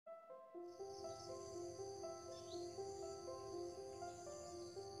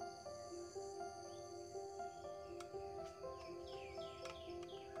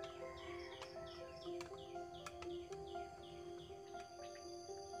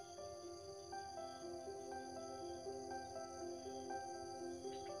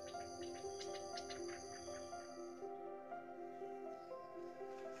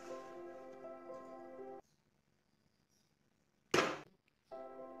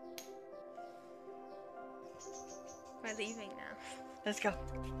We're leaving now. Let's go.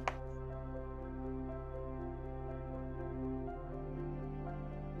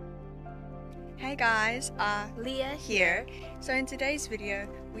 Hey guys, Lia here. So in today's video,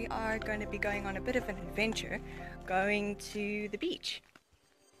 we are going to be going on a bit of an adventure, going to the beach.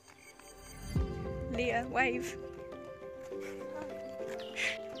 Lia, wave.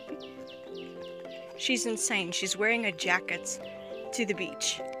 She's insane. She's wearing a jacket to the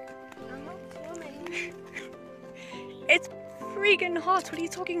beach. I'm not swimming. It's freaking hot. What are you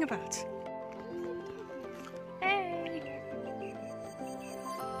talking about? Hey.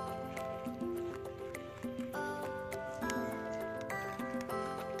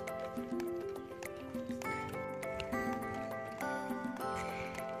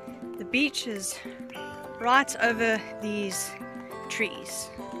 The beach is right over these trees.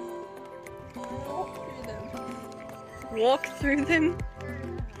 Walk through them.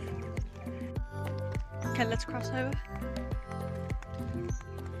 Okay, let's cross over.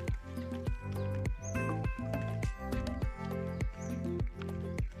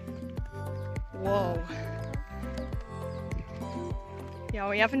 Whoa. Yeah,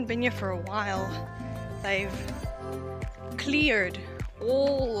 we haven't been here for a while. They've cleared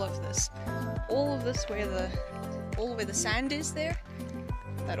all of this where the sand is there.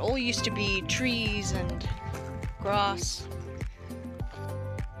 That all used to be trees and grass.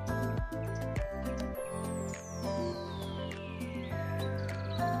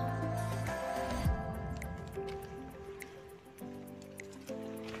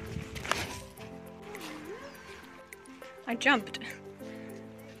 I jumped.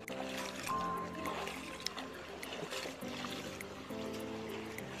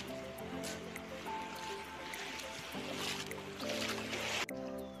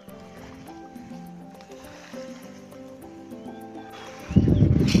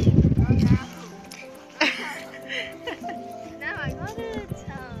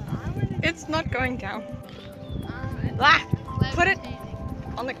 It's not going down. Put it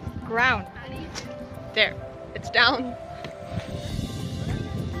on the ground. There. It's down.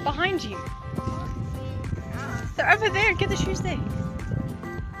 Behind you. They're over there. Get the shoes there.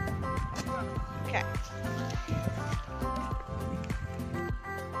 Okay.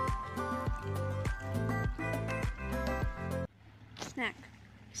 Snack.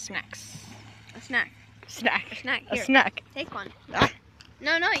 Snacks. A snack. Snack. A snack. A Here. snack. Take one. Ah.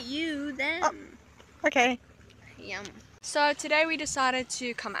 No, not you. Them. Oh. Okay. Yum. So today we decided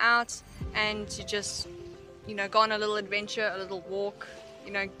to come out and to just, you know, go on a little adventure, a little walk,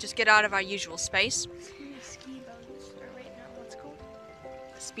 you know, just get out of our usual space. Ski boats. Or wait, no, what's it called?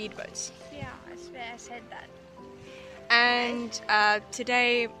 Speedboats. Yeah, I said that. And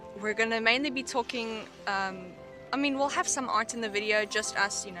today we're gonna mainly be talking, I mean, we'll have some art in the video, just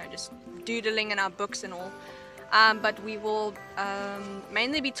us, you know, just doodling in our books and all. But we will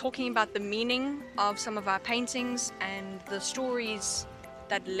mainly be talking about the meaning of some of our paintings and the stories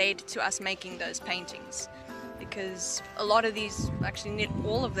that led to us making those paintings. Because a lot of these, actually not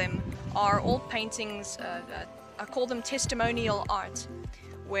all of them, are all paintings, I call them testimonial art,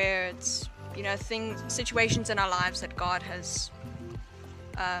 where it's, you know, situations in our lives that God has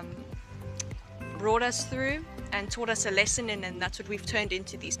brought us through and taught us a lesson in, and that's what we've turned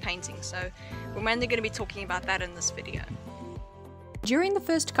into these paintings. So we're mainly going to be talking about that in this video. During the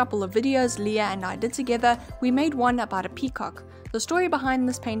first couple of videos Lia and I did together, we made one about a peacock. The story behind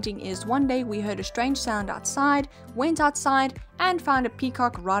this painting is one day we heard a strange sound outside, went outside, and found a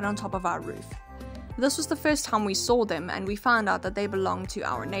peacock right on top of our roof. This was the first time we saw them, and we found out that they belonged to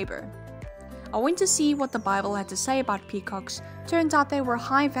our neighbor. I went to see what the Bible had to say about peacocks. Turns out they were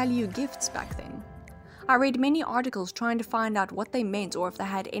high-value gifts back then. I read many articles trying to find out what they meant or if they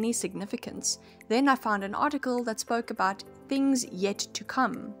had any significance. Then I found an article that spoke about things yet to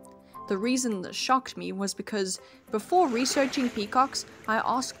come. The reason this shocked me was because before researching peacocks, I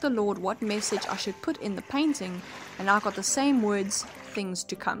asked the Lord what message I should put in the painting, and I got the same words, things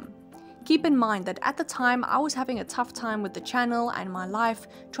to come. Keep in mind that at the time I was having a tough time with the channel and my life,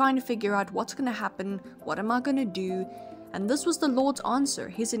 trying to figure out what's going to happen, what am I going to do, and this was the Lord's answer,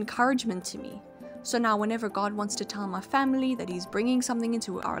 His encouragement to me. So now whenever God wants to tell my family that He's bringing something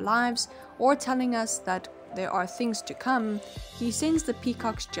into our lives, or telling us that there are things to come, He sends the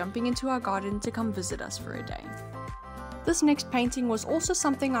peacocks jumping into our garden to come visit us for a day. This next painting was also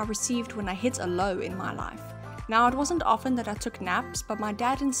something I received when I hit a low in my life. Now, it wasn't often that I took naps, but my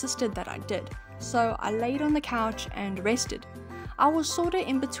dad insisted that I did, so I laid on the couch and rested. I was sorta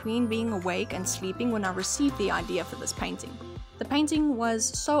in between being awake and sleeping when I received the idea for this painting. The painting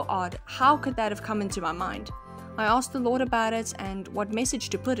was so odd, how could that have come into my mind? I asked the Lord about it and what message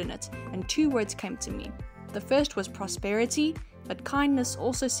to put in it, and two words came to me: The first was prosperity, but kindness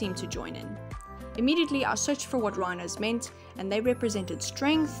also seemed to join in. Immediately I searched for what rhinos meant, and they represented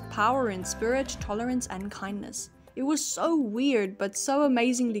strength, power in spirit, tolerance and kindness. It was so weird but so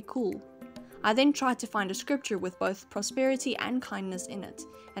amazingly cool. I then tried to find a scripture with both prosperity and kindness in it,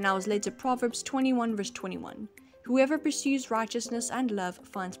 and I was led to Proverbs 21 verse 21. Whoever pursues righteousness and love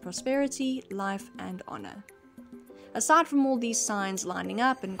finds prosperity, life and honor. Aside from all these signs lining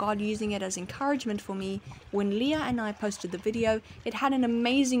up and God using it as encouragement for me, when Lia and I posted the video, it had an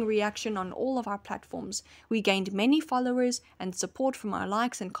amazing reaction on all of our platforms. We gained many followers and support from our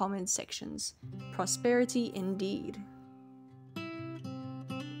likes and comments sections. Prosperity indeed.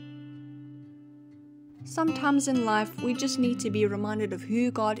 Sometimes in life, we just need to be reminded of who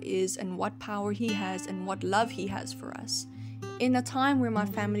God is and what power He has and what love He has for us. In a time where my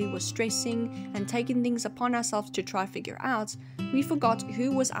family was stressing and taking things upon ourselves to try figure out, we forgot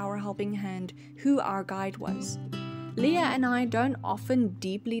who was our helping hand, who our guide was. Lia and I don't often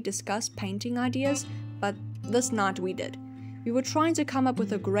deeply discuss painting ideas, but this night we did. We were trying to come up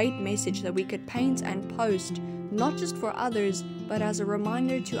with a great message that we could paint and post, not just for others, but as a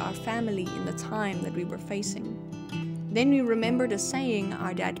reminder to our family in the time that we were facing. Then we remembered a saying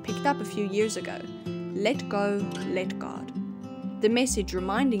our dad picked up a few years ago: let go, let God. The message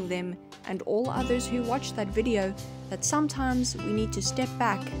reminding them, and all others who watched that video, that sometimes we need to step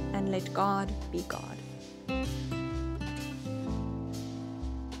back and let God be God.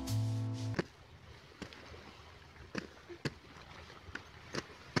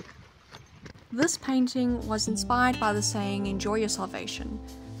 This painting was inspired by the saying, enjoy your salvation.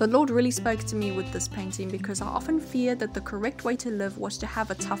 The Lord really spoke to me with this painting because I often feared that the correct way to live was to have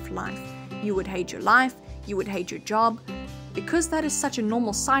a tough life. You would hate your life, you would hate your job. Because that is such a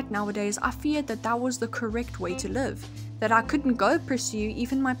normal sight nowadays, I feared that that was the correct way to live, that I couldn't go pursue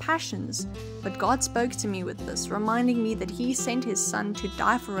even my passions. But God spoke to me with this, reminding me that He sent His Son to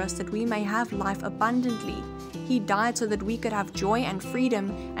die for us that we may have life abundantly. He died so that we could have joy and freedom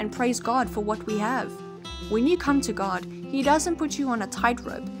and praise God for what we have. When you come to God, He doesn't put you on a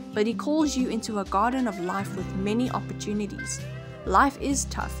tightrope, but He calls you into a garden of life with many opportunities. Life is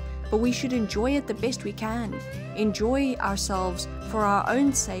tough, but we should enjoy it the best we can. Enjoy ourselves for our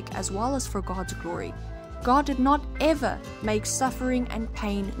own sake as well as for God's glory. God did not ever make suffering and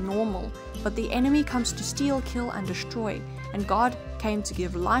pain normal, but the enemy comes to steal, kill, and destroy, and God came to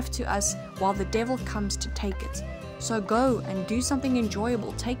give life to us while the devil comes to take it. So go and do something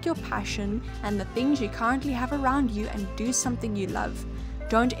enjoyable. Take your passion and the things you currently have around you and do something you love.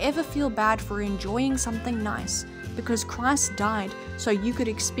 Don't ever feel bad for enjoying something nice, because Christ died so you could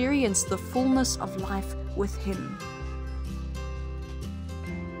experience the fullness of life with Him.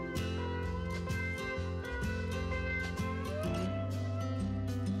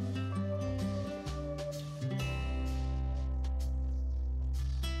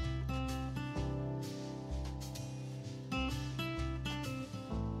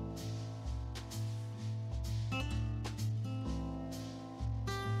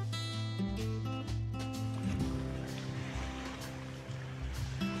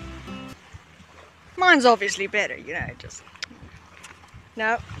 Mine's obviously better, you know, just...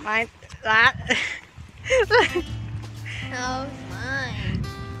 No, mine, that. Oh, mine.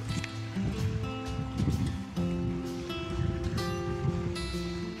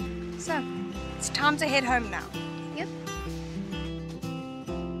 So, it's time to head home now. Yep.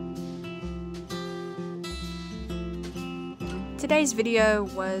 Today's video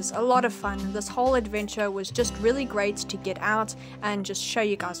was a lot of fun. This whole adventure was just really great to get out and just show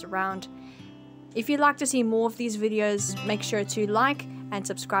you guys around. If you'd like to see more of these videos, make sure to like and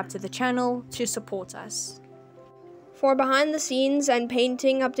subscribe to the channel to support us. For behind the scenes and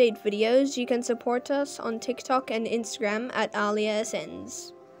painting update videos, you can support us on TikTok and Instagram at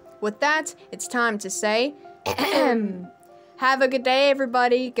AliaAscends. With that, it's time to say, have a good day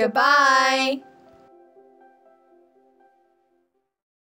everybody, goodbye!